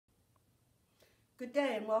Good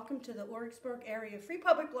day and welcome to the Oricksburg Area Free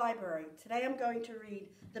Public Library. Today I'm going to read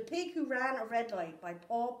The Pig Who Ran a Red Light by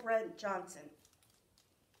Paul Brent Johnson.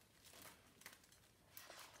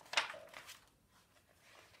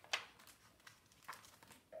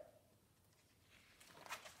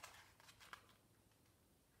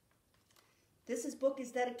 This book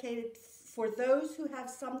is dedicated for those who have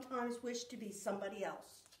sometimes wished to be somebody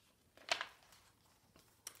else.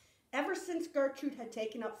 Ever since Gertrude had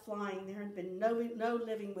taken up flying, there had been no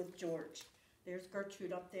living with George. There's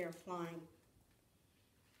Gertrude up there flying.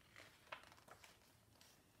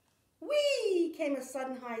 Whee! Came a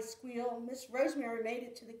sudden high squeal. Miss Rosemary made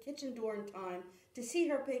it to the kitchen door in time to see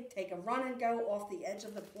her pig take a run and go off the edge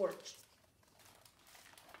of the porch.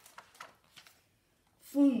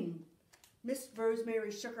 Foom! Miss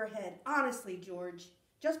Rosemary shook her head. Honestly, George,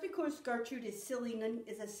 just because Gertrude is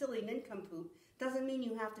a silly nincompoop doesn't mean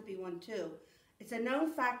you have to be one too. It's a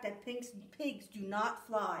known fact that pigs do not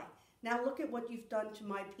fly. Now look at what you've done to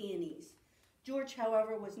my peonies. George,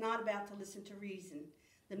 however, was not about to listen to reason.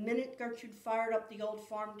 The minute Gertrude fired up the old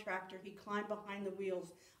farm tractor, he climbed behind the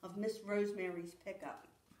wheels of Miss Rosemary's pickup.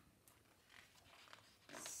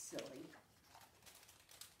 Silly.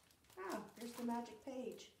 Ah, there's the magic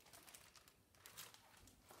page.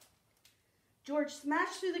 George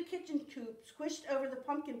smashed through the kitchen coop, squished over the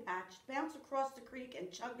pumpkin patch, bounced across the creek,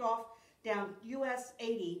 and chugged off down US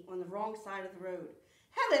 80 on the wrong side of the road.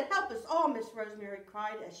 Heaven help us all, Miss Rosemary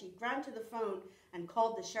cried as she ran to the phone and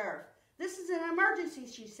called the sheriff. This is an emergency,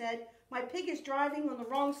 she said. My pig is driving on the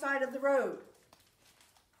wrong side of the road.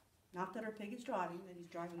 Not that her pig is driving, that he's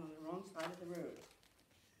driving on the wrong side of the road.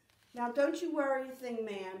 Now don't you worry a thing,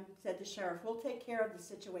 ma'am, said the sheriff. We'll take care of the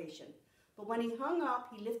situation. But when he hung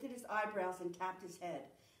up, he lifted his eyebrows and tapped his head.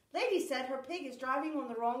 Lady said her pig is driving on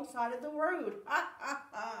the wrong side of the road. Ha, ha,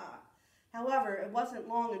 ha. However, it wasn't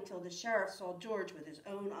long until the sheriff saw George with his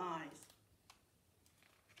own eyes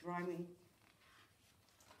driving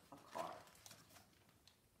a car.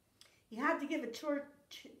 He had to give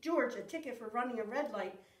George a ticket for running a red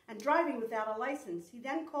light and driving without a license. He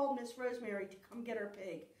then called Miss Rosemary to come get her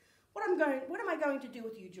pig. What am I going to do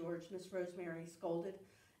with you, George? Miss Rosemary scolded.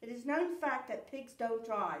 It is known fact that pigs don't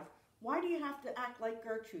drive. Why do you have to act like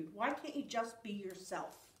Gertrude? Why can't you just be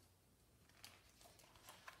yourself?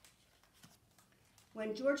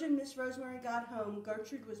 When George and Miss Rosemary got home,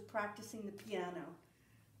 Gertrude was practicing the piano.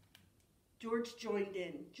 George joined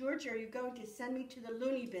in. George, are you going to send me to the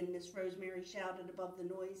loony bin? Miss Rosemary shouted above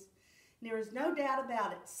the noise. There is no doubt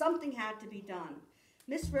about it. Something had to be done.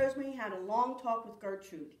 Miss Rosemary had a long talk with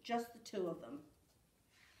Gertrude, just the two of them.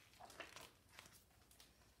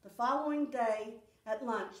 The following day, at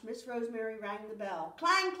lunch, Miss Rosemary rang the bell.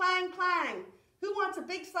 Clang, clang, clang! Who wants a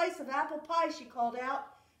big slice of apple pie? She called out.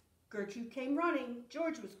 Gertrude came running.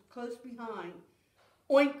 George was close behind.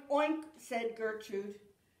 Oink, oink, said Gertrude.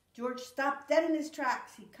 George stopped dead in his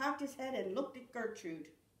tracks. He cocked his head and looked at Gertrude.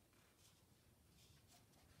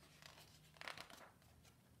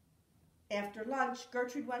 After lunch,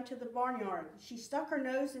 Gertrude went to the barnyard. She stuck her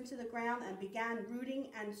nose into the ground and began rooting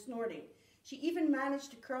and snorting. She even managed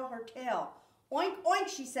to curl her tail. Oink, oink,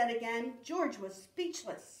 she said again. George was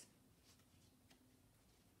speechless.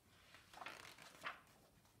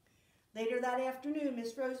 Later that afternoon,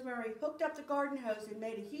 Miss Rosemary hooked up the garden hose and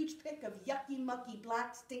made a huge pick of yucky, mucky,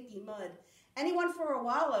 black, stinky mud. Anyone for a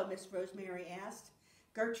wallow? Miss Rosemary asked.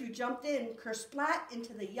 Gertrude jumped in, kersplat,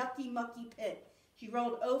 into the yucky, mucky pit. She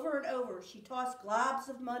rolled over and over. She tossed globs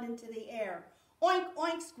of mud into the air. Oink,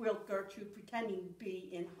 oink, squealed Gertrude, pretending to be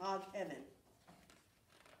in hog heaven.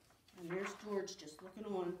 And there's George just looking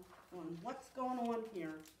on what's going on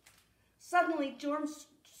here. Suddenly,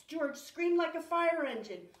 George screamed like a fire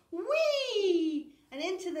engine. Whee! And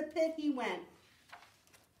into the pit he went.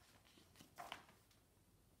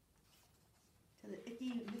 To the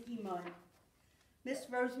icky, icky mud. Miss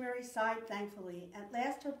Rosemary sighed thankfully. At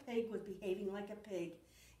last her pig was behaving like a pig.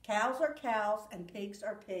 Cows are cows and pigs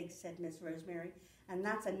are pigs, said Miss Rosemary, and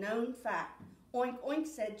that's a known fact. Oink, oink,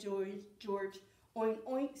 said George. Oink,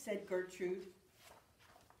 oink, said Gertrude.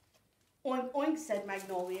 Oink, oink, said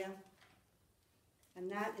Magnolia.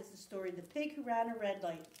 And that is the story, The Pig Who Ran a Red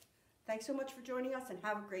Light. Thanks so much for joining us and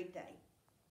have a great day.